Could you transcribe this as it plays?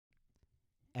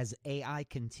As AI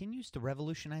continues to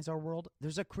revolutionize our world,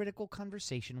 there's a critical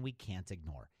conversation we can't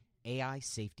ignore: AI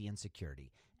safety and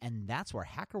security. And that's where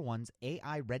HackerOne's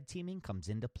AI red teaming comes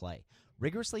into play,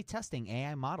 rigorously testing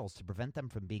AI models to prevent them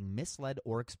from being misled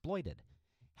or exploited.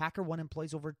 HackerOne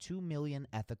employs over 2 million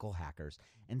ethical hackers,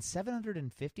 and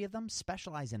 750 of them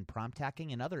specialize in prompt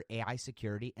hacking and other AI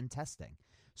security and testing.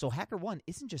 So HackerOne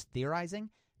isn't just theorizing,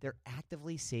 they're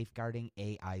actively safeguarding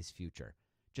AI's future.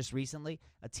 Just recently,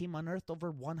 a team unearthed over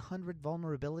 100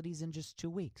 vulnerabilities in just 2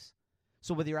 weeks.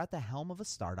 So whether you're at the helm of a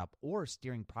startup or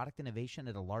steering product innovation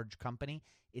at a large company,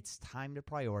 it's time to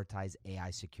prioritize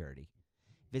AI security.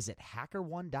 Visit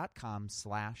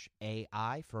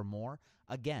hackerone.com/AI for more.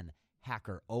 Again,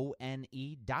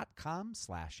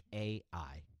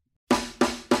 hackerone.com/AI.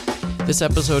 This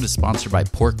episode is sponsored by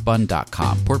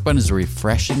porkbun.com. Porkbun is a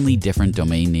refreshingly different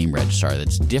domain name registrar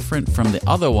that's different from the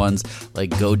other ones like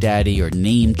GoDaddy or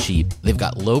Namecheap. They've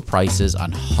got low prices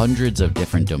on hundreds of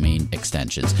different domain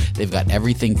extensions. They've got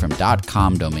everything from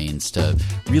 .com domains to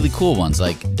really cool ones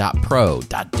like .pro,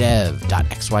 .dev,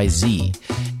 .xyz.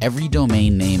 Every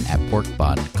domain name at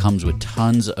Porkbun comes with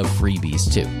tons of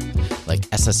freebies too, like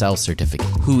SSL certificate,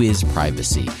 Whois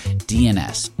privacy,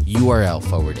 DNS, URL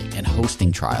forwarding, and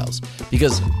hosting trials.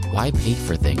 Because why pay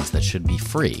for things that should be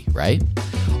free, right?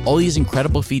 All these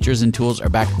incredible features and tools are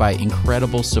backed by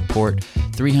incredible support,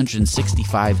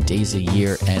 365 days a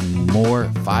year, and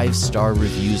more 5-star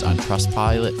reviews on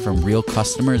Trustpilot from real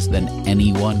customers than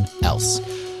anyone else.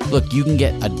 Look, you can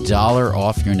get $1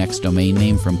 off your next domain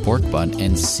name from Porkbun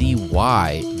and see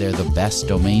why they're the best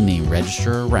domain name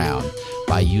registrar around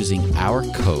by using our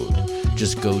code.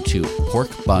 Just go to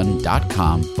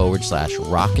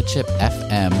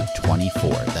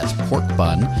porkbun.com/rocketshipfm24. That's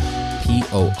porkbun,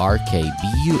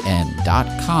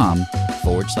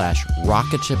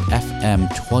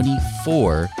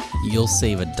 porkbun.com/rocketshipfm24. You'll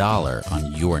save $1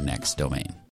 on your next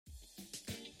domain.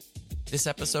 This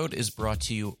episode is brought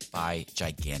to you by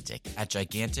Gigantic. At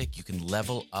Gigantic, you can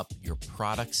level up your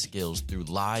product skills through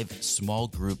live small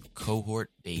group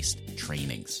cohort-based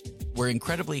trainings. We're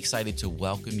incredibly excited to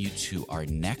welcome you to our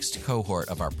next cohort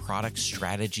of our product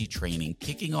strategy training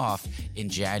kicking off in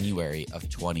January of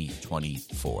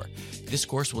 2024. This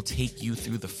course will take you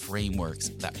through the frameworks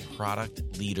that product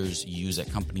leaders use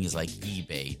at companies like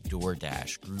eBay,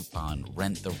 DoorDash, Groupon,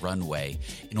 Rent the Runway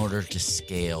in order to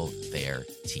scale their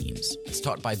teams. It's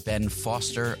taught by Ben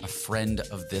Foster, a friend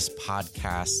of this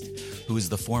podcast, who is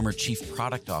the former chief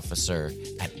product officer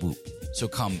at Whoop. So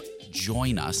come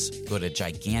join us. Go to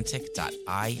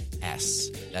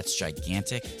gigantic.is. That's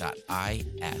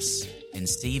gigantic.is. And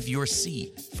save your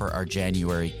seat for our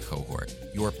January cohort.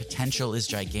 Your potential is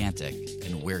gigantic,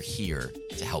 and we're here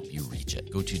to help you reach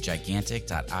it. Go to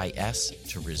gigantic.is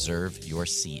to reserve your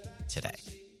seat today.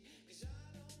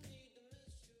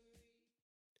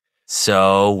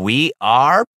 So we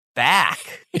are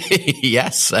back.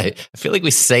 Yes, I feel like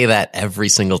we say that every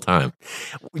single time.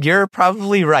 You're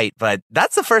probably right, but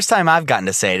that's the first time I've gotten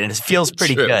to say it, and it feels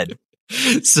pretty good.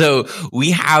 So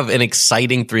we have an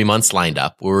exciting 3 months lined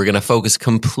up where we're going to focus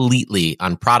completely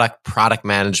on product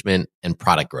management, and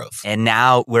product growth. And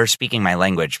now we're speaking my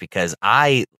language because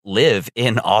I live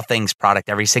in all things product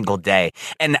every single day.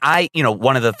 And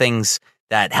one of the things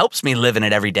that helps me live in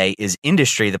it every day is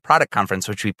Industry, the product conference,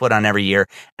 which we put on every year.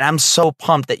 And I'm so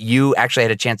pumped that you actually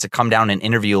had a chance to come down and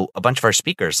interview a bunch of our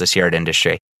speakers this year at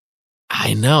Industry.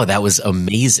 I know, that was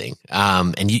amazing.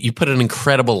 And you put an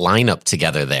incredible lineup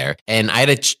together there. And I had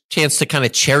a chance to kind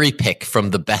of cherry pick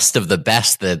from the best of the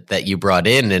best that you brought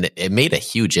in. And it made a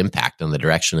huge impact on the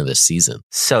direction of this season.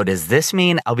 So does this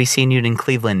mean I'll be seeing you in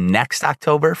Cleveland next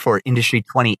October for Industry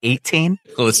 2018?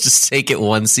 Well, let's just take it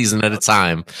one season at a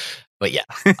time. But yeah,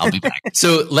 I'll be back.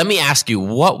 So let me ask you,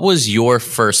 what was your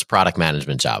first product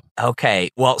management job? Okay.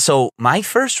 Well, so my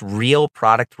first real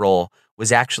product role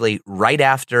was actually right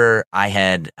after I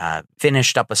had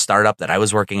finished up a startup that I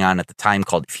was working on at the time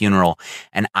called Funeral.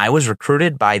 And I was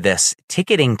recruited by this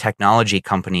ticketing technology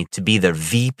company to be the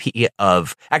VP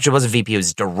of, actually it wasn't VP, it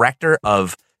was Director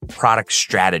of Product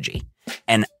Strategy.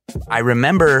 And I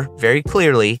remember very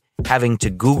clearly having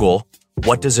to Google,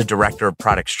 what does a director of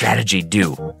product strategy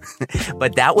do?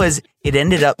 But it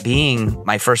ended up being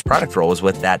my first product role was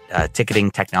with that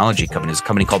ticketing technology company. It was a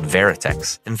company called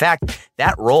Veritex. In fact,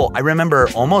 that role, I remember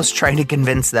almost trying to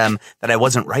convince them that I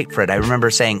wasn't right for it. I remember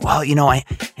saying, well, I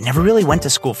never really went to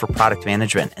school for product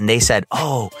management. And they said,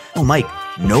 oh, Mike,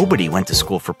 nobody went to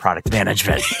school for product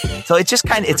management. So it's just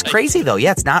it's crazy though.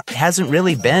 Yeah, it hasn't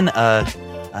really been a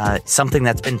something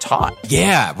that's been taught.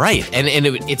 Yeah, right. And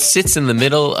it sits in the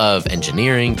middle of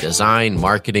engineering, design,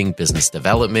 marketing, business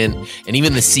development, and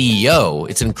even the CEO.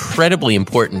 It's an incredibly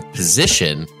important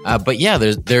position. But yeah,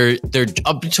 there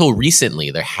up until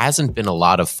recently, there hasn't been a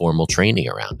lot of formal training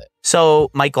around it. So,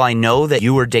 Michael, I know that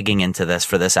you were digging into this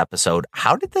for this episode.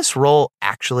 How did this role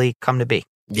actually come to be?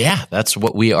 Yeah, that's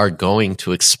what we are going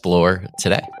to explore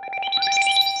today.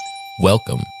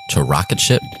 Welcome to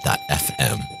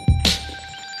Rocketship.fm,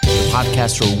 the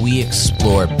podcast where we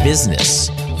explore business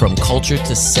from culture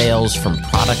to sales, from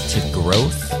product to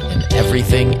growth, and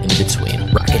everything in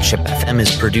between. Rocketship FM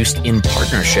is produced in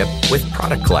partnership with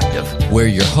Product Collective. We're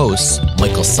your hosts,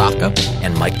 Michael Sacca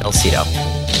and Mike Belcito.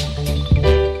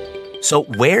 So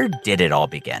where did it all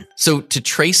begin? So to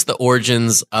trace the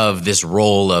origins of this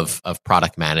role of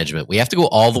product management, we have to go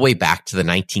all the way back to the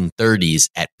 1930s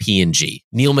at P&G.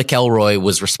 Neil McElroy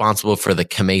was responsible for the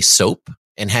Camay soap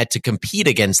and had to compete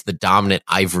against the dominant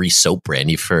Ivory soap brand.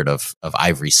 You've heard of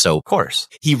Ivory soap. Of course.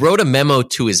 He wrote a memo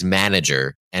to his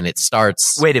manager, and it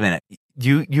starts... Wait a minute.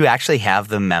 You actually have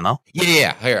the memo?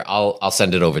 Yeah. Here, I'll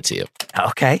send it over to you.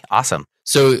 Okay, awesome.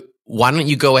 So why don't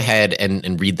you go ahead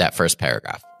and read that first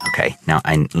paragraph? Okay, now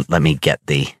let me get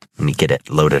it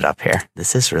loaded up here.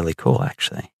 This is really cool,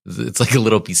 actually. It's like a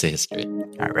little piece of history. All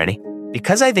right, ready?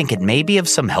 Because I think it may be of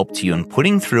some help to you in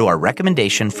putting through our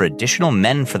recommendation for additional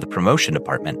men for the promotion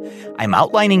department, I'm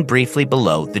outlining briefly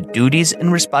below the duties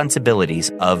and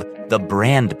responsibilities of the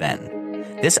brand men.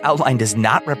 This outline does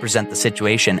not represent the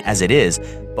situation as it is,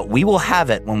 but we will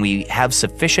have it when we have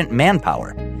sufficient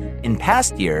manpower. In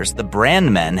past years, the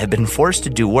brand men have been forced to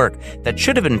do work that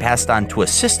should have been passed on to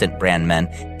assistant brand men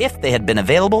if they had been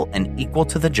available and equal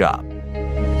to the job.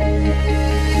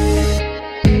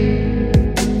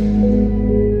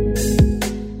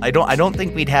 I don't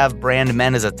think we'd have brand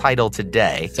men as a title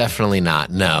today. Definitely not,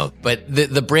 no. But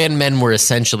the brand men were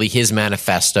essentially his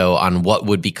manifesto on what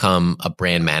would become a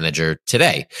brand manager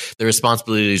today. The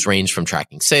responsibilities range from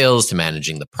tracking sales to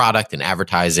managing the product and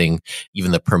advertising,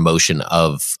 even the promotion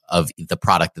of the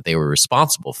product that they were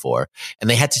responsible for. And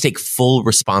they had to take full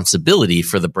responsibility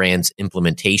for the brand's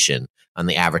implementation on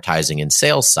the advertising and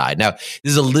sales side. Now,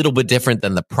 this is a little bit different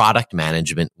than the product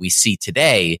management we see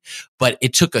today, but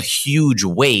it took a huge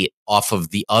weight off of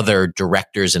the other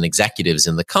directors and executives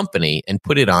in the company and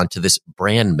put it onto this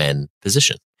brand men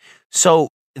position. So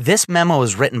this memo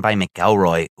was written by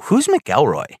McElroy. Who's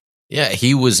McElroy? Yeah,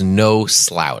 he was no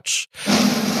slouch.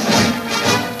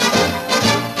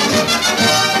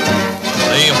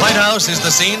 The White House is the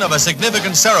scene of a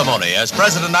significant ceremony as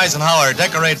President Eisenhower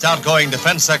decorates outgoing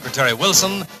Defense Secretary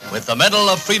Wilson with the Medal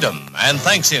of Freedom and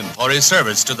thanks him for his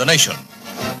service to the nation.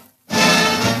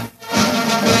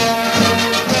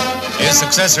 His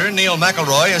successor, Neil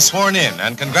McElroy, is sworn in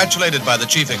and congratulated by the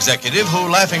chief executive, who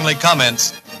laughingly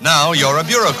comments, "Now you're a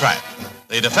bureaucrat."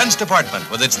 The Defense Department,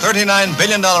 with its $39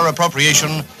 billion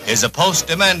appropriation, is a post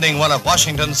demanding one of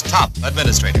Washington's top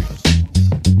administrators.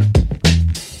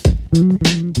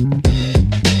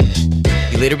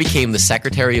 He later became the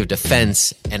Secretary of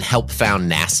Defense and helped found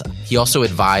NASA. He also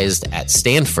advised at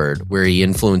Stanford, where he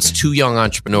influenced two young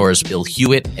entrepreneurs, Bill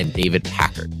Hewitt and David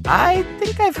Packard. I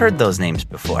think I've heard those names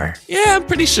before. Yeah, I'm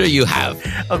pretty sure you have.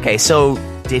 Okay, so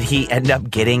did he end up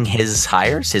getting his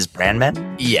hires, his brand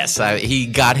men? Yes, he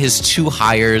got his two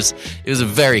hires. It was a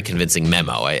very convincing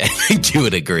memo. I think you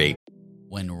would agree.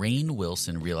 When Rainn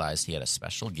Wilson realized he had a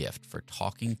special gift for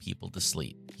talking people to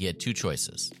sleep, he had two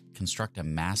choices: construct a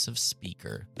massive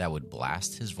speaker that would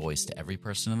blast his voice to every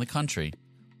person in the country,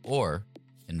 or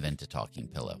invent a talking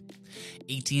pillow.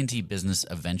 AT&T Business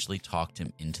eventually talked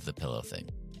him into the pillow thing.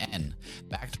 And,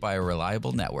 backed by a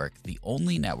reliable network, the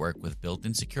only network with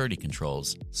built-in security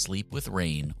controls, Sleep with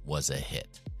Rainn was a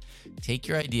hit. Take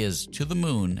your ideas to the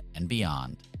moon and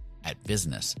beyond at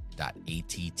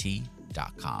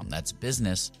business.att.com. That's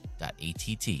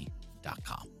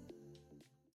business.att.com.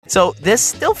 So this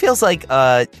still feels like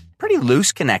a pretty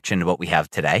loose connection to what we have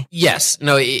today. Yes.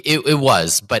 No, it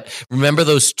was. But remember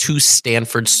those two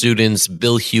Stanford students,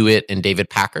 Bill Hewitt and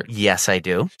David Packard? Yes, I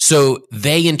do. So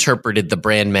they interpreted the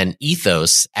brand men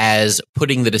ethos as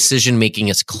putting the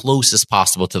decision-making as close as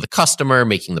possible to the customer,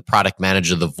 making the product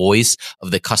manager the voice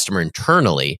of the customer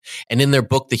internally. And in their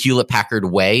book, The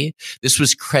Hewlett-Packard Way, this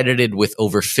was credited with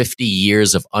over 50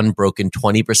 years of unbroken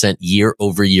 20%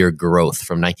 year-over-year growth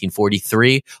from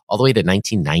 1943 all the way to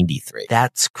 1993.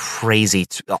 That's crazy.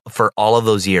 For all of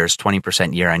those years,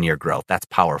 20% year-on-year growth. That's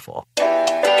powerful.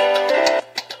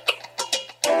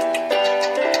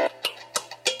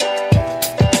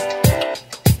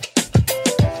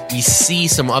 We we see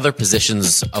some other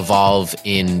positions evolve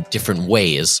in different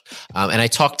ways. And I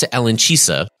talked to Ellen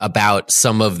Chisa about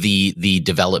some of the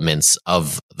developments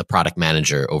of the product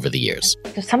manager over the years.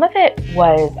 So some of it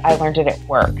was I learned it at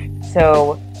work.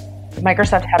 So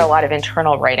Microsoft had a lot of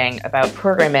internal writing about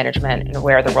program management and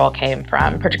where the role came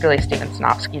from. Particularly Steven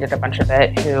Sinofsky did a bunch of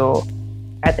it, who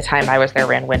at the time I was there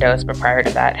ran Windows, but prior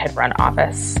to that had run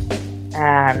Office.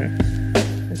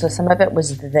 And so some of it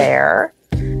was there.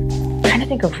 I'm trying to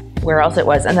think of where else it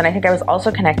was. And then I think I was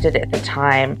also connected at the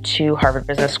time to Harvard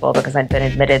Business School because I'd been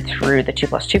admitted through the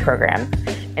 2+2 program.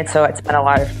 And so I'd spent a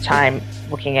lot of time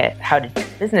looking at how did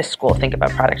business school think about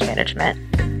product management.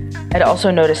 I'd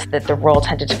also noticed that the role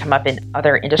tended to come up in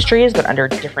other industries, but under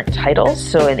different titles.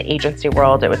 So in the agency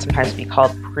world, it would sometimes be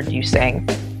called producing,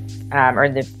 or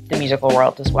in the musical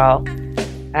world as well.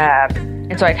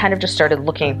 And so I kind of just started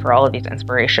looking for all of these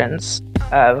inspirations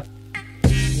of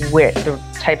the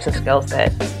types of skills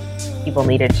that people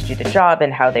needed to do the job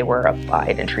and how they were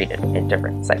applied and treated in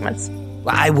different segments.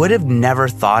 I would have never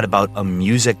thought about a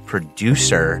music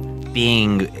producer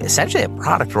being essentially a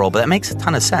product role, but that makes a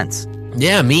ton of sense.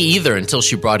 Yeah, me either until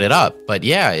she brought it up. But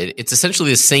yeah, it's essentially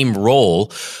the same role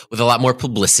with a lot more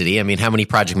publicity. I mean, how many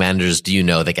project managers do you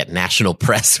know that get national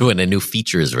press when a new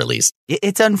feature is released?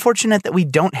 It's unfortunate that we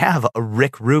don't have a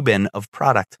Rick Rubin of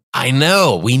product. I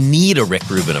know. We need a Rick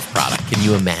Rubin of product. Can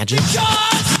you imagine?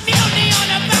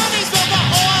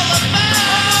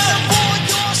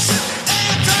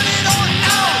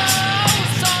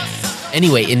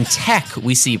 Anyway, in tech,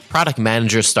 we see product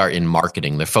managers start in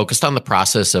marketing. They're focused on the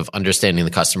process of understanding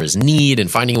the customer's need and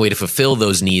finding a way to fulfill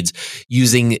those needs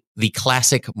using the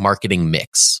classic marketing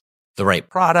mix. The right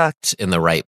product in the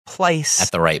right Place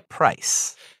at the right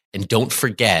price. And don't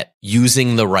forget,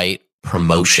 using the right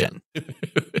promotion.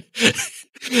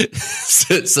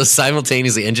 So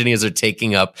simultaneously, engineers are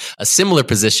taking up a similar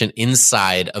position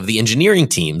inside of the engineering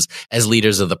teams as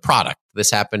leaders of the product.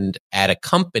 This happened at a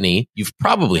company you've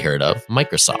probably heard of,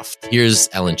 Microsoft. Here's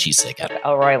Ellen Chisa again.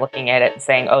 Elroy looking at it and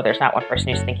saying, oh, there's not one person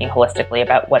who's thinking holistically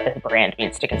about what the brand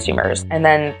means to consumers. And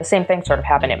then the same thing sort of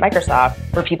happened at Microsoft,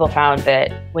 where people found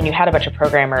that when you had a bunch of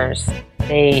programmers,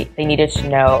 they needed to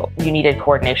know, you needed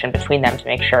coordination between them to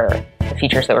make sure the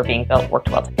features that were being built worked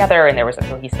well together and there was a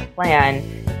cohesive plan.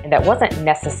 And that wasn't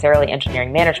necessarily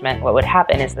engineering management. What would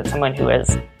happen is that someone who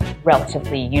is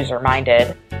relatively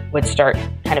user-minded would start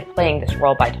kind of playing this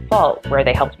role by default where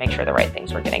they helped make sure the right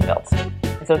things were getting built.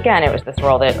 And so again, it was this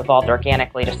role that evolved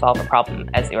organically to solve a problem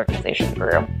as the organization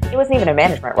grew. It wasn't even a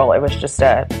management role. It was just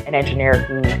an engineer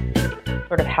who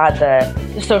sort of had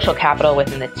the social capital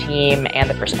within the team and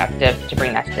the perspective to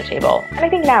bring that to the table. And I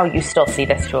think now you still see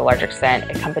this to a large extent.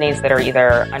 At companies that are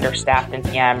either understaffed in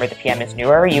PM or the PM is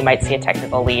newer, you might see a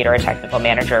technical lead or a technical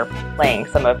manager playing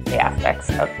some of the aspects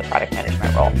of the product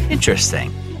management role.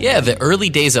 Interesting. Yeah, the early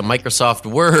days at Microsoft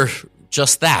were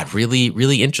just that, really,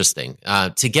 really interesting.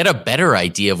 To get a better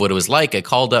idea of what it was like, I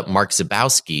called up Mark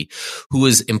Zabowski, who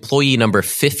was employee number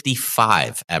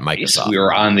 55 at Microsoft. We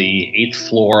were on the 8th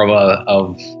floor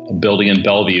of a building in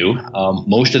Bellevue.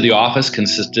 Most of the office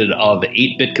consisted of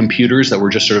 8-bit computers that were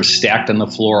just sort of stacked on the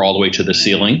floor all the way to the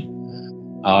ceiling.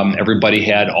 Everybody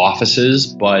had offices,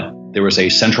 but there was a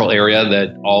central area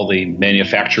that all the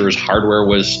manufacturer's hardware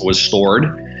was stored.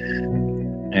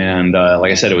 And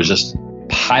like I said, it was just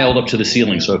piled up to the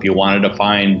ceiling. So if you wanted to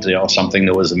find something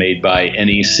that was made by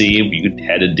NEC, you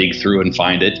had to dig through and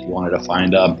find it. If you wanted to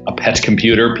find a PET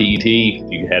computer, PET,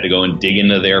 you had to go and dig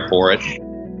into there for it.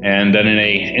 And then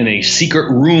in a secret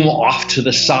room off to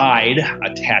the side,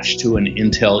 attached to an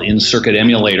Intel in-circuit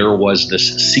emulator, was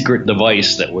this secret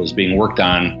device that was being worked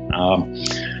on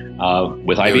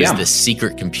with IBM. There was this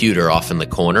secret computer off in the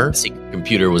corner. Secret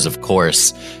computer was, of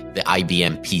course, the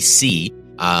IBM PC.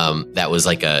 That was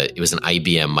it was an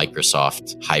IBM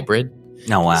Microsoft hybrid.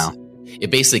 Oh, wow. It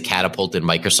basically catapulted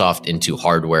Microsoft into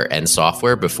hardware and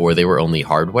software before they were only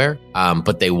hardware.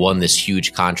 But they won this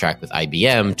huge contract with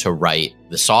IBM to write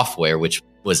the software, which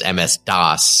was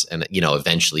MS-DOS, and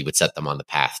eventually would set them on the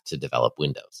path to develop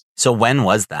Windows. So when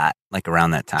was that? Like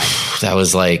around that time? That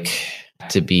was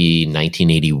to be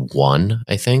 1981,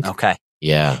 I think. Okay.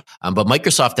 Yeah. But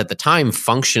Microsoft at the time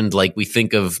functioned like we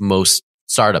think of most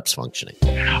startups functioning.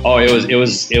 Oh, it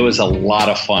was a lot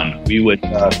of fun. We would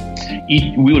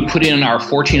put in our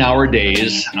 14-hour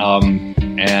days,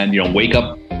 and wake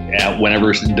up at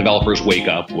whenever developers wake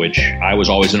up. Which I was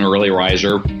always an early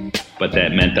riser, but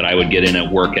that meant that I would get in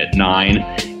at work at 9,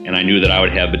 and I knew that I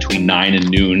would have between 9 and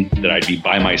noon that I'd be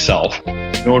by myself.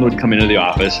 No one would come into the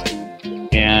office,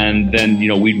 and then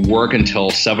we'd work until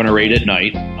 7 or 8 at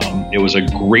night. It was a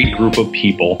great group of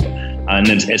people. And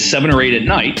then at 7 or 8 at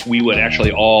night, we would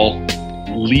actually all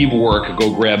leave work,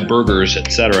 go grab burgers,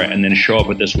 etc., and then show up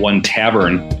at this one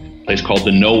tavern place called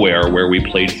the Nowhere, where we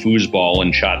played foosball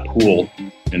and shot pool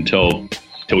until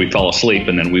we fell asleep,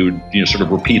 and then we would sort of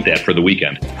repeat that for the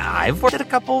weekend. I've worked at a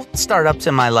couple startups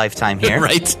in my lifetime here.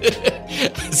 Right.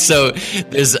 So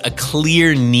there's a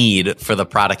clear need for the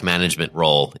product management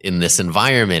role in this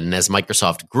environment. And as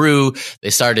Microsoft grew, they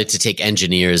started to take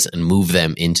engineers and move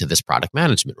them into this product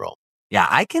management role. Yeah,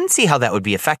 I can see how that would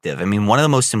be effective. I mean, one of the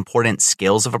most important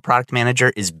skills of a product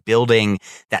manager is building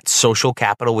that social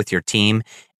capital with your team.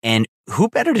 And who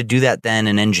better to do that than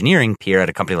an engineering peer at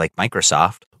a company like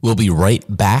Microsoft? We'll be right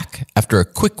back after a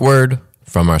quick word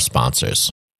from our sponsors.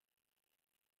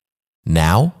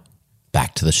 Now,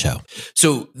 back to the show.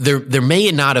 So there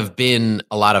may not have been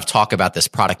a lot of talk about this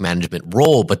product management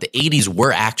role, but the 80s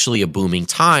were actually a booming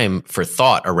time for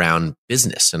thought around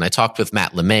business. And I talked with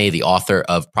Matt LeMay, the author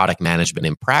of Product Management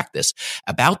in Practice,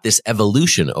 about this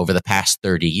evolution over the past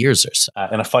 30 years or so.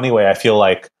 In a funny way, I feel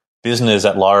like business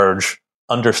at large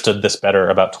understood this better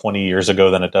about 20 years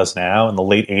ago than it does now. In the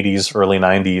late 80s, early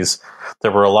 90s,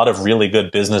 there were a lot of really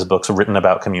good business books written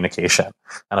about communication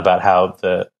and about how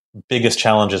the biggest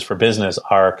challenges for business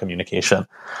are communication.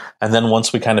 And then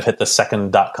once we kind of hit the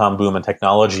second .com boom and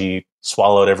technology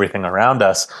swallowed everything around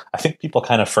us, I think people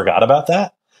kind of forgot about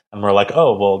that. And we're like,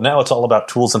 oh, well, now it's all about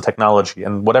tools and technology,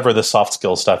 and whatever the soft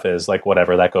skill stuff is, like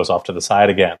whatever, that goes off to the side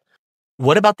again.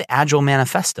 What about the Agile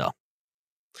Manifesto?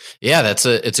 Yeah,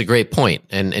 it's a great point,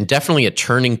 and definitely a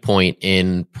turning point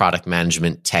in product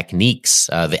management techniques.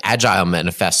 The Agile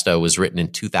Manifesto was written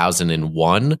in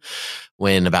 2001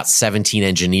 when about 17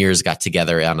 engineers got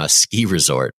together on a ski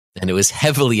resort. And it was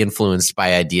heavily influenced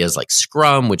by ideas like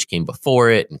Scrum, which came before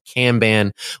it, and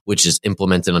Kanban, which is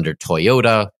implemented under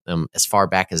Toyota as far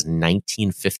back as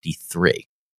 1953.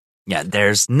 Yeah,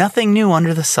 there's nothing new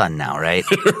under the sun now, right?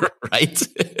 Right.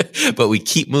 But we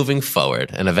keep moving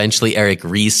forward. And eventually Eric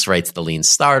Ries writes The Lean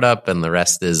Startup, and the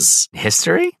rest is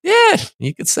history? Yeah,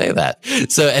 you could say that.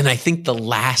 So, and I think the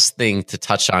last thing to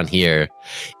touch on here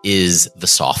is the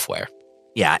software.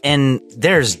 Yeah, and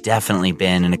there's definitely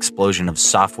been an explosion of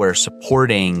software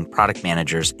supporting product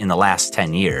managers in the last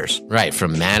 10 years. Right,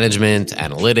 from management,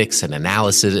 analytics, and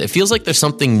analysis. It feels like there's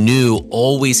something new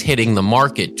always hitting the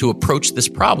market to approach this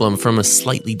problem from a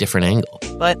slightly different angle.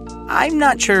 But I'm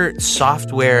not sure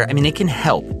software, I mean, it can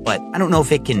help, but I don't know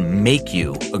if it can make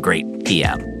you a great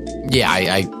PM. Yeah,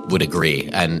 I would agree.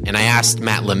 And I asked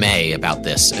Matt LeMay about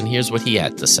this, and here's what he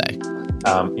had to say.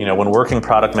 When working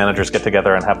product managers get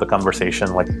together and have the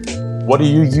conversation, like, what do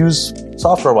you use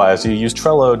software-wise? Do you use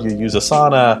Trello? Do you use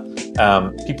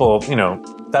Asana? People,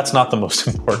 that's not the most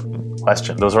important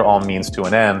question. Those are all means to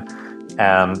an end.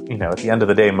 And, at the end of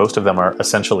the day, most of them are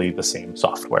essentially the same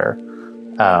software.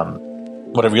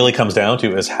 What it really comes down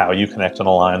to is how you connect and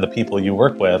align the people you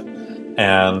work with.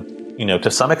 And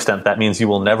to some extent, that means you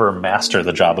will never master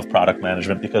the job of product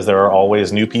management because there are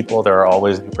always new people, there are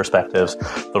always new perspectives.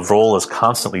 The role is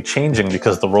constantly changing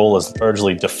because the role is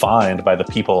largely defined by the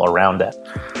people around it.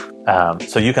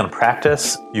 So you can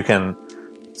practice, you can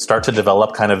start to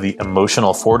develop kind of the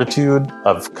emotional fortitude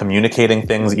of communicating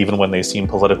things even when they seem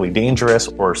politically dangerous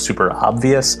or super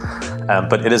obvious.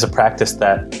 But it is a practice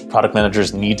that product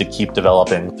managers need to keep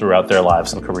developing throughout their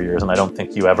lives and careers. And I don't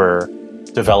think you ever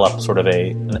develop sort of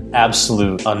an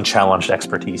absolute unchallenged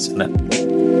expertise in it.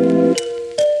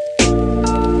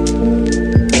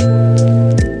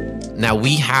 Now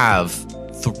we have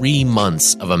 3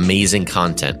 months of amazing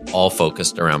content, all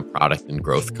focused around product and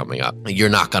growth coming up. You're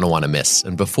not going to want to miss.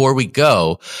 And before we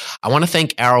go, I want to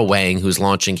thank Arrow Wang, who's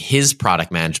launching his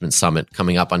product management summit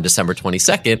coming up on December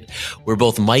 22nd, where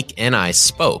both Mike and I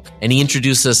spoke. And he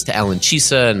introduced us to Ellen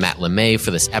Chisa and Matt LeMay for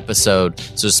this episode.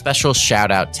 So a special shout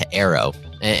out to Arrow.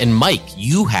 And Mike,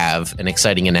 you have an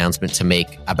exciting announcement to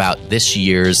make about this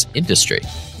year's industry.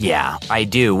 Yeah, I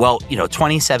do. Well,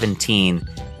 2017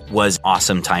 was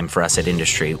awesome time for us at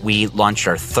Industry. We launched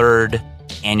our 3rd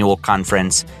annual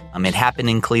conference. It happened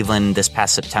in Cleveland this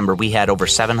past September. We had over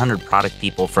 700 product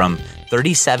people from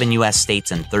 37 U.S. states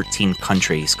and 13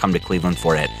 countries come to Cleveland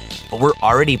for it. But we're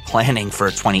already planning for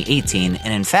 2018.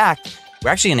 And in fact,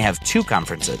 we're actually going to have 2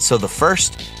 conferences. So the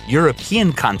first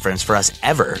European conference for us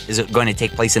ever is going to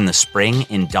take place in the spring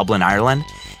in Dublin, Ireland.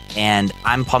 And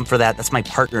I'm pumped for that. That's my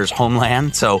partner's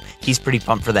homeland. So he's pretty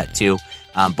pumped for that too.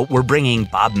 But we're bringing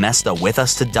Bob Mesta with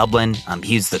us to Dublin.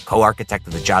 He's the co-architect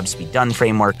of the Jobs to Be Done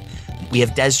framework. We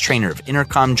have Des Traynor of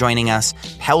Intercom joining us.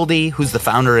 Peldy, who's the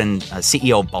founder and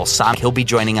CEO of Balsamiq, he'll be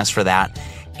joining us for that.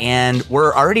 And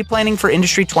we're already planning for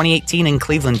Industry 2018 in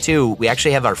Cleveland too. We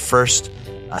actually have our first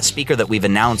speaker that we've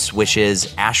announced, which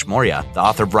is Ash Maurya, the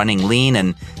author of Running Lean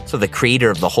and so the creator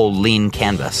of the whole Lean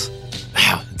Canvas.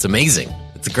 Wow, it's amazing.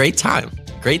 It's a great time.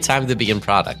 Great time to be in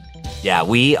product. Yeah,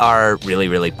 we are really,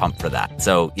 really pumped for that.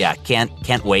 So yeah, can't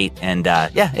wait. And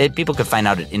people can find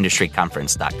out at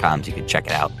industryconference.com, so you can check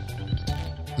it out.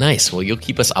 Nice. Well, you'll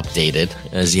keep us updated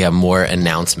as you have more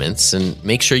announcements, and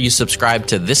make sure you subscribe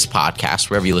to this podcast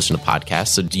wherever you listen to podcasts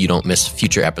so you don't miss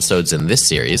future episodes in this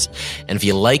series. And if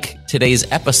you like today's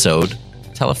episode,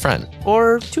 tell a friend.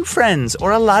 Or 2 friends,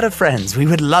 or a lot of friends. We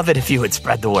would love it if you would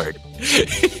spread the word.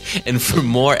 And for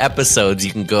more episodes,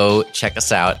 you can go check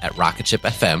us out at Rocketship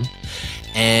FM,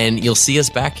 and you'll see us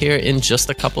back here in just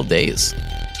a couple days.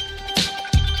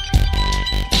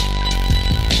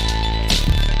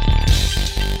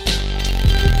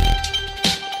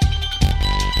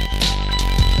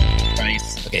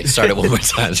 Okay, start it one more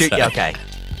time. Okay.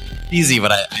 Easy,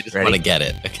 but I just Ready? want to get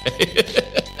it. Okay.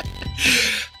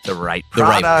 The right The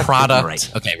right product. product.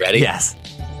 Right. Okay, ready? Yes.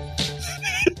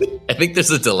 I think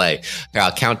there's a delay. Here,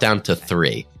 I'll count down to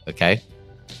 3. Okay.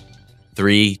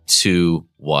 3, 2,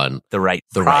 1. The right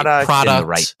The right product, product. in the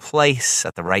right place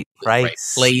at the right The price. right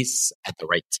place at the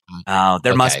right time. Oh,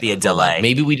 there must Okay, be a hold on. delay.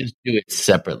 Maybe we just do it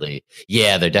separately.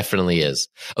 Yeah, there definitely is.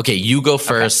 Okay, you go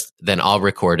first, then I'll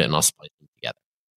record it and I'll splice